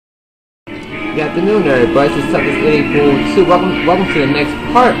Good afternoon, everybody. This is Suckers 84 Welcome to the next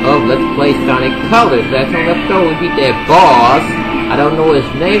part of Let's Play Sonic Colors. Last time left over, we beat that boss. I don't know his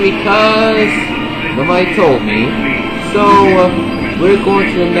name because nobody told me. So we're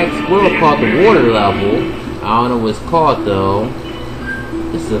going to the next world called the water level. I don't know what it's called though.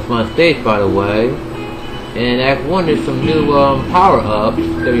 This is a fun stage, by the way. And Act 1, there's some new power-ups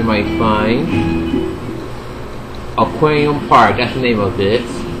that we might find. Aquarium Park, that's the name of it.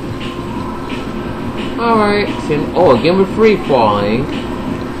 Alright, oh, again we're free falling.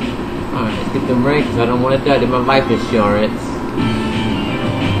 Alright, let's get them rings because I don't want to die to my life insurance.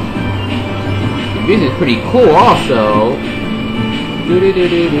 The music is pretty cool also. It's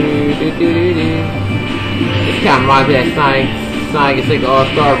kind of reminds me of that Sonic is like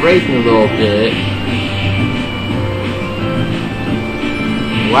All-Star Racing a little bit.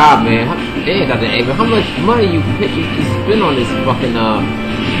 Wow, man. How much money you spend on this fucking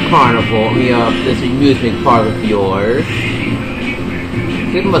carnival, this amusement park of yours?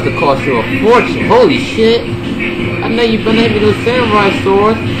 It must have cost you a fortune. Holy shit! I know you've been having those samurai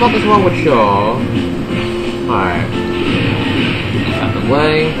swords. What the fuck is wrong with y'all? Alright. Out the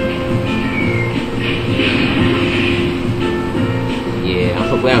way. Yeah, I'm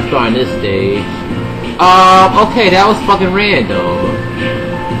so glad I'm starting this stage. Okay, that was fucking random.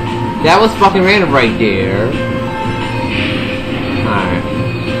 That was fucking random right there. Alright.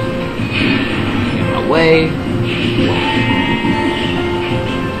 Get my way.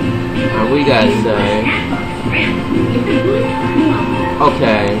 Alright, what you guys say?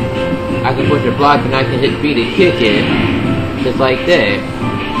 Okay. I can push a block and I can hit B to kick it. Just like that.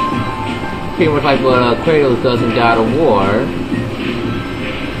 Pretty much like what Kratos does in God of War.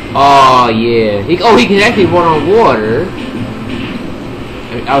 Oh yeah. He can actually run on water.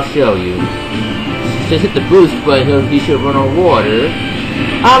 I'll show you. Just hit the boost button, he should run on water.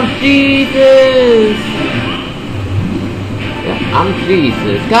 I'm Jesus! Yeah, I'm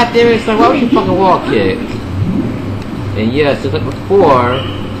Jesus. God damn it, son, why would you fucking wall kick? And yes, just like before.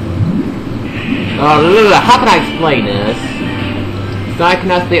 How can I explain this? Sonic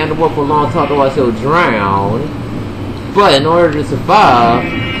cannot stay underwater for a long time, otherwise he'll drown. But in order to survive,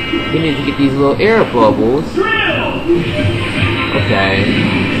 he needs to get these little air bubbles. Okay.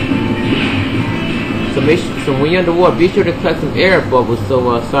 So when you're underwater, be sure to collect some air bubbles so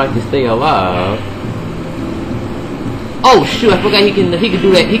Sonic can stay alive. Oh shoot! I forgot he can do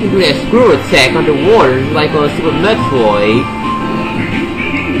that. He can do that screw attack underwater, like on Super Metroid.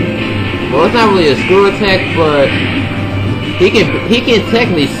 Well, it's not really a screw attack, but he can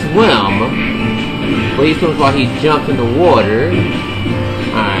technically swim. But he swims while he jumps in the water.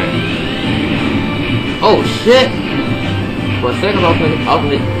 Alright. Oh shit! For a second, I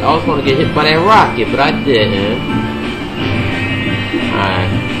was going to get hit by that rocket, but I didn't. Alright.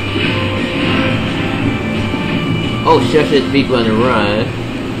 Oh shit, shit, people on the run.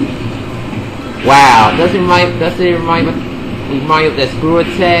 Wow, does it remind me of that screw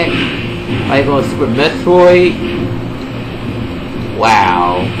attack? Like on Super Metroid?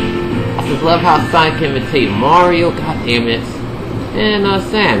 Wow. I just love how Sonic can imitate Mario, god damn it, and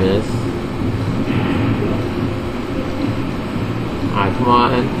Samus. Alright, come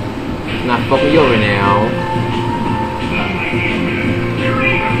on. It's not fucking over now.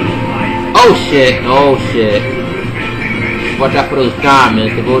 Oh shit, oh shit. Watch out for those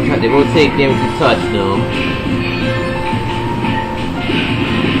diamonds. They will take damage if you touch them.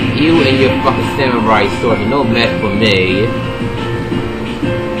 You and your fucking samurai sword are no match for me.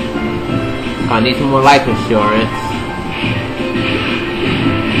 I need some more life insurance.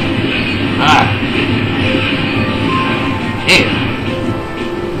 Ah. Damn.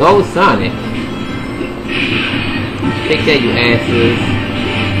 Go Sonic. Take that, you asses.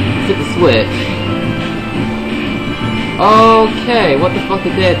 Hit the switch. Okay, what the fuck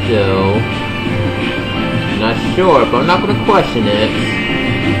did that do? Not sure, but I'm not gonna question it.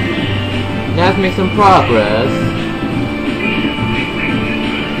 Now let's make some progress.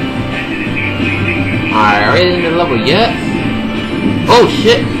 Alright, are we in the level yet? Oh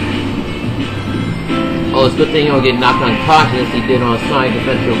shit! Oh, it's a good thing you don't get knocked unconscious as he did on Sonic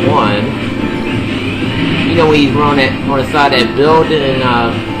Adventure 1. You know when he's running on the side of that building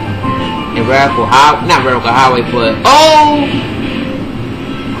in Radical Highway, not Radical Highway, but oh!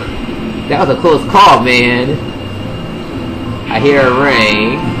 That was a close call, man. I hear a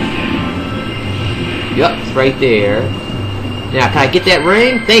ring. Yup, it's right there. Now, can I get that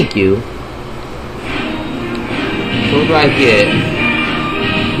ring? Thank you. So what do I get?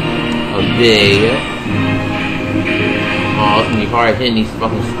 A big. Oh, it's gonna be hard hitting these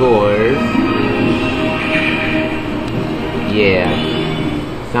fucking scores. Yeah.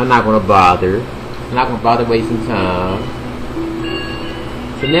 So I'm not gonna bother. I'm not gonna bother wasting time.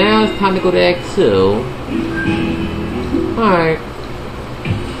 So now it's time to go to Act 2. Alright.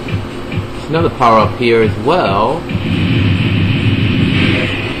 There's another power up here as well.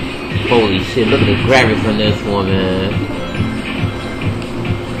 Holy shit, look at the graphics on this one, man.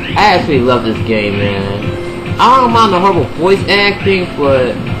 I actually love this game, man. I don't mind the horrible voice acting,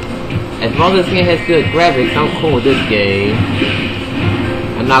 but as long as this game has good graphics, I'm cool with this game.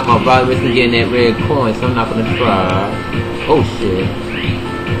 I'm not gonna bother with getting that red coin, so I'm not gonna try. Oh shit.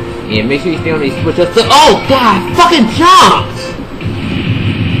 Yeah, make sure you stay on these switches. Oh god, fucking jumps!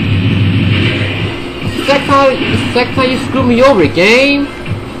 Second time you screwed me over, game.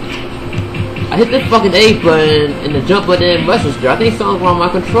 I hit the fucking A button and the jump button and register. I think something's wrong with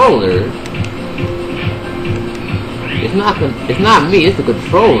my controller. It's not me, it's the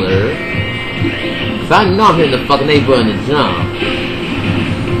controller. Cause I know I'm hitting the fucking A button to jump.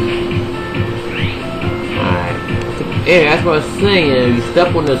 Alright. Yeah, that's what I was saying. You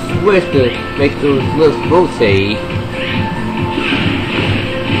step on the switch to make those lips rotate.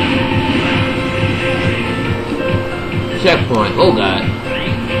 Checkpoint. Oh god.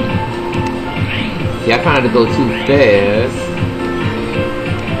 Yeah, I kinda had to go too fast.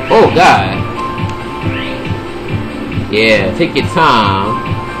 Oh god. Yeah, take your time.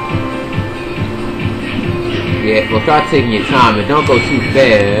 Yeah, well, start taking your time and don't go too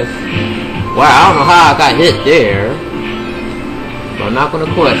fast. Wow, I don't know how I got hit there. But I'm not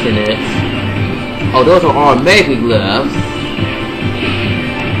gonna question it. Oh, those are automatic lefts.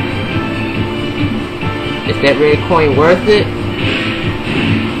 Is that red coin worth it?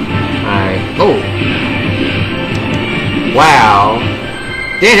 Alright. Oh. Wow.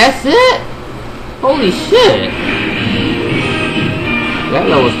 Damn, that's it? Holy shit. That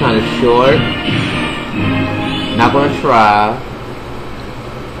level was kind of short. Not gonna try.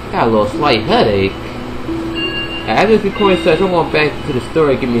 Got a little slight headache. After this recording session, I'm going back to the store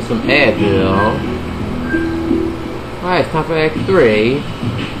and give me some Advil. Alright, it's time for Act 3.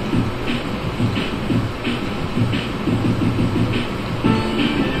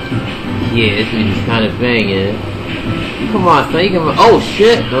 Yeah, this music's kind of banging. Come on, son, you can. Oh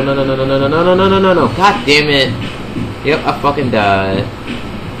shit! No! God damn it! Yep, I fucking died.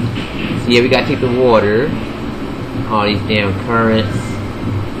 So yeah, we gotta take the water. All these damn currents.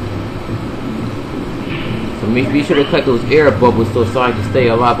 So be sure to collect those air bubbles so I can stay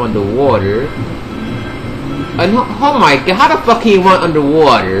alive underwater. And oh my god, how the fuck can you run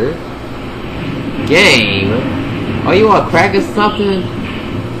underwater? Game? Are you on crack or something?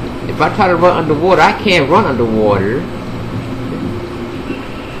 If I try to run underwater, I can't run underwater.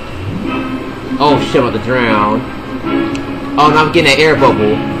 Oh shit, I'm about to drown. Oh no, I'm getting that air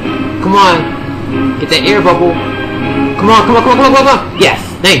bubble. Come on. Get that air bubble. Come on. Yes,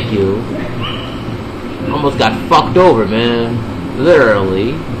 thank you. Almost got fucked over, man.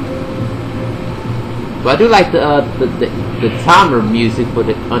 Literally. But I do like the timer music for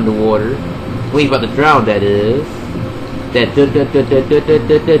the underwater. When you're about to drown, that is. That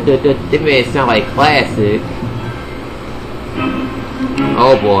it made it sound like classic.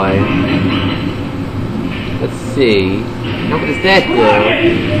 Oh boy. Let's see. Now what does that do?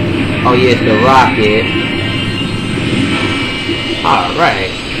 Oh yeah, it's the rocket.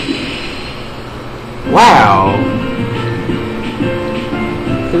 Alright. Wow.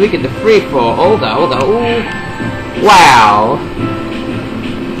 So we get the free fall. Oh god, ooh. Wow.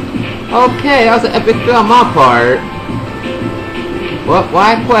 Okay, that was an epic fail on my part. Well,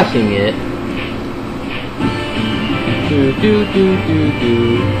 why question it?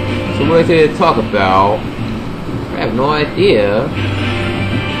 So what is it to talk about? I have no idea.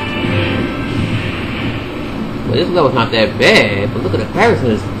 Well, this level's not that bad, but look at the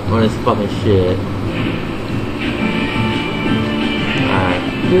graphics on this fucking shit. Alright.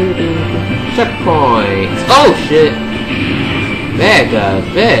 Checkpoints. Oh shit! Bad guys,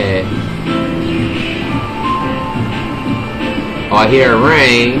 bad. Oh, I hear it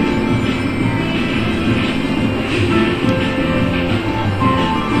rain.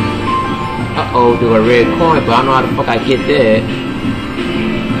 Uh-oh, do a red coin, but I don't know how the fuck I get that.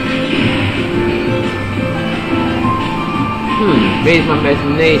 Raise my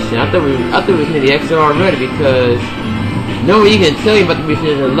imagination. I thought it was near the exit already because no one you can tell you about the mission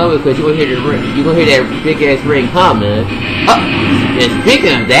in the level because you're gonna hear the ring. You're gonna hear that big ass ring humming. Oh, and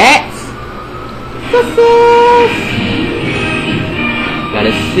speaking of that,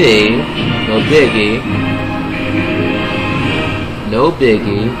 gotta see. No biggie. No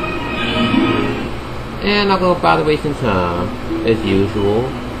biggie. And I'm not gonna bother wasting time, as usual.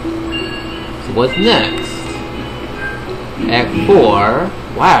 So what's next? Act 4.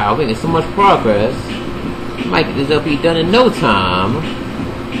 Wow, I'm making so much progress. Might get this LP done in no time.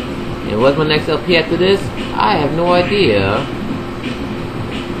 And what's my next LP after this? I have no idea.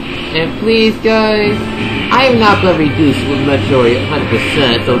 And please, guys, I am not gonna reduce with majority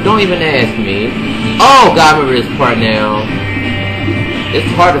 100%, so don't even ask me. Oh, God, I remember this part now. It's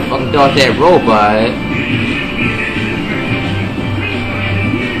hard to fucking dodge that robot.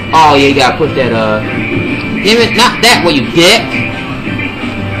 Oh, yeah, you gotta push that, damn it, not that way, you dick!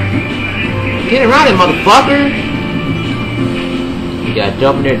 Get around it, motherfucker! You gotta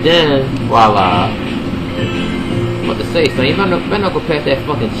jump in there then, voila. What to say, son? You better not go past that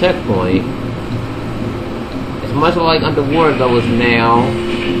fucking checkpoint. It's much like underwater levels now.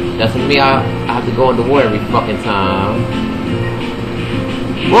 That's me, I have to go underwater every fucking time.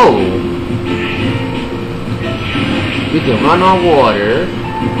 Whoa! We can run on water.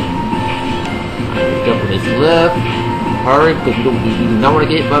 Jump on this left. Hurry, because you do not want to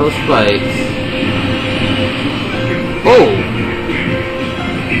get hit by those spikes. Oh!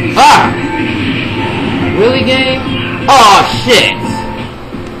 Ah! Really, game? Oh, shit!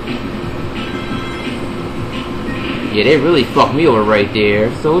 Yeah, they really fucked me over right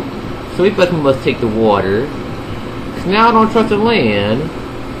there. So we fucking must take the water. Cause now I don't trust the land.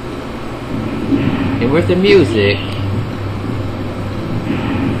 And where's the music?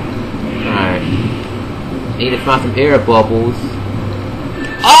 Alright. I need to find some air bubbles.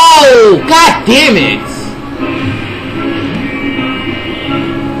 Oh! God damn it!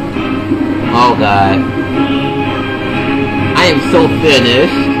 Oh God. I am so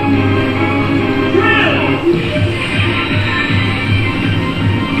finished.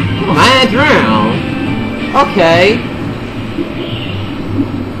 I drowned. Okay.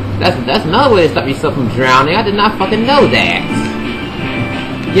 That's another way to stop yourself from drowning. I did not fucking know that.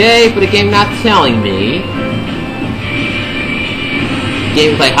 Yay for the game not telling me. The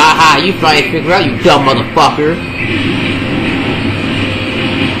game was like, haha, you try to figure out, you dumb motherfucker.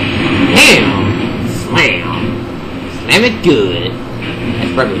 Damn! Slam! Slam it good.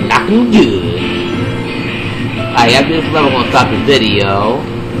 That's probably knocking good. Alright, after this level, I'm gonna stop the video.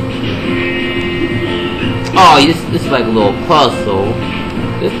 Oh, this is like a little puzzle.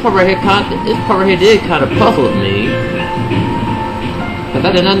 This part right here did kind of puzzle me. Cause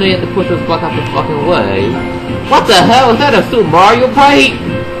I did not know you had to push this block out the fucking way. What the hell? Is that a Super Mario pipe?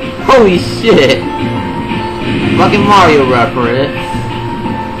 Holy shit! Fucking Mario reference.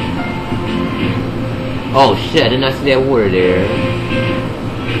 Oh shit, I did not see that water there.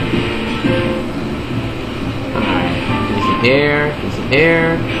 Alright, give me some air, give me some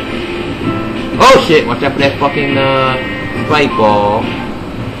air. Oh shit, watch out for that fucking spike ball.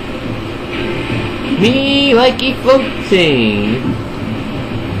 Me like he floating.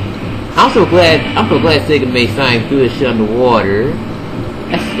 I'm so glad Sega made Sonic do this shit underwater.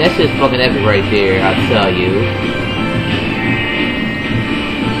 That's just fucking epic right there, I tell you.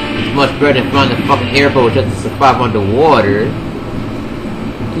 It's much better than finding a fucking airboat just to survive underwater.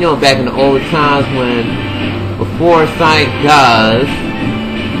 You know, back in the old times when, before Sonic dies,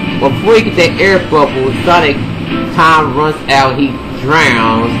 before you get that air bubble, Sonic time runs out, he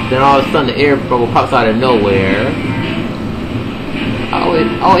drowns, then all of a sudden the air bubble pops out of nowhere. I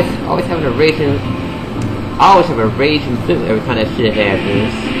always have a raging feeling every time that shit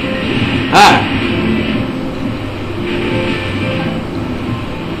happens. Ah!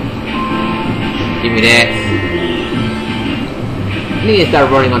 Give me that. I need to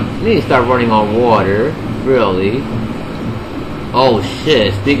start running on water, really. Oh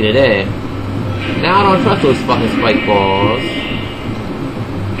shit, speaking of that. Now I don't trust those fucking spike balls.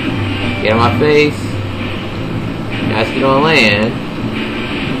 Get on my face. Now let's get on land.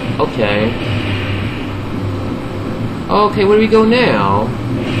 Okay. Okay, where do we go now?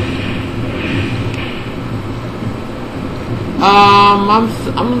 I'm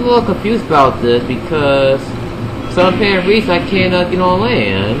a little confused about this because for some apparent reason I can't get on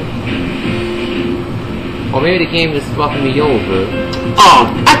land. Or maybe the game is fucking me over. Oh,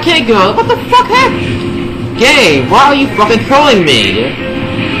 I can't go. What the fuck happened? Game, why are you fucking trolling me?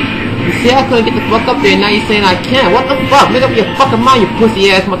 You see I couldn't get the fuck up there, now you're saying I can't. What the fuck? Make up your fucking mind, you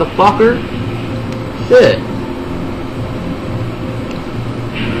pussy ass motherfucker. Shit.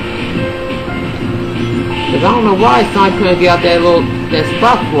 Cause I don't know why Sonic couldn't get out that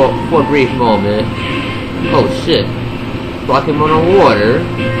spot for a brief moment. Oh shit. So I can run on water.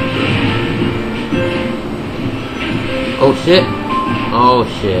 Oh shit. Oh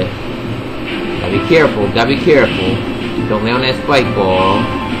shit. Gotta be careful, Don't lay on that spike ball.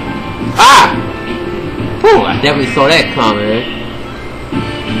 Ah! Whew, I definitely saw that coming.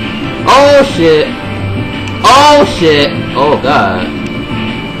 Oh shit. Oh shit! Oh god.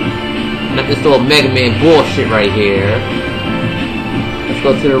 Not this little Mega Man bullshit right here. Let's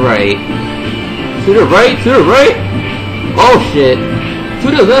go to the right. To the right, to the right! Oh shit! To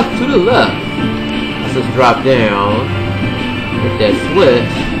the left, to the left! Let's just drop down. Hit that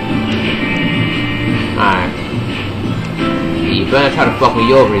switch. Alright. You better try to fuck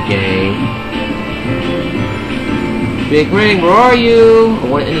me over again. Big Ring, where are you? I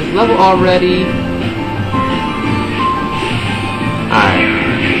want to end this level already. Alright.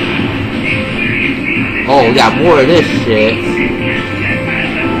 Oh, we got more of this shit.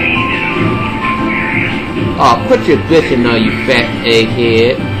 Oh, put your bitch in there, you fat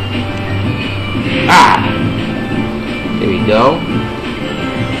egghead. Ah! There we go.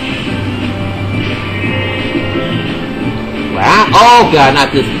 Wow. Oh god,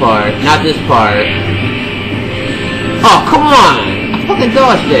 not this part. Not this part. Oh, come on! I fucking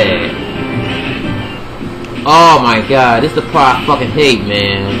dodged that. Oh my god, this is the part I fucking hate,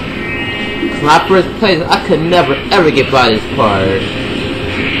 man. When I first played, I could never ever get by this part.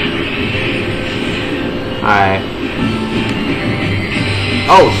 Alright.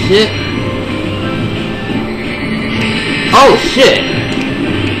 Oh shit. Oh shit.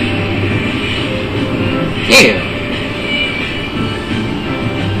 Damn.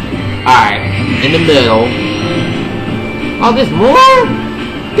 Alright. In the middle. Oh, there's more?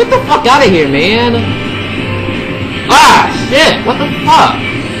 Get the fuck out of here, man. Ah, shit. What the fuck?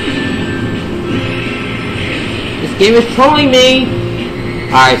 This game is trolling me.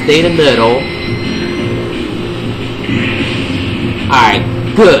 Alright, stay in the middle. Alright,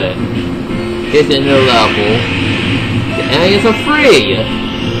 good. Here's the new level. The aliens are free!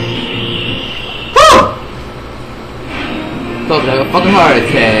 Woo! Thought I have a fucking heart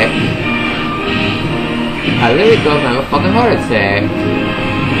attack. I really thought I have a fucking heart attack.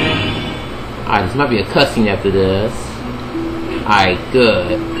 Alright, this might be a cutscene after this. Alright,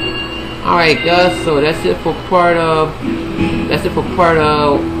 good. Alright guys, so that's it for part of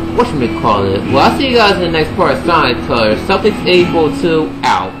whatchamacallit. Well, I'll see you guys in the next part of Sonic Colors. Celtics 842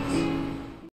 out.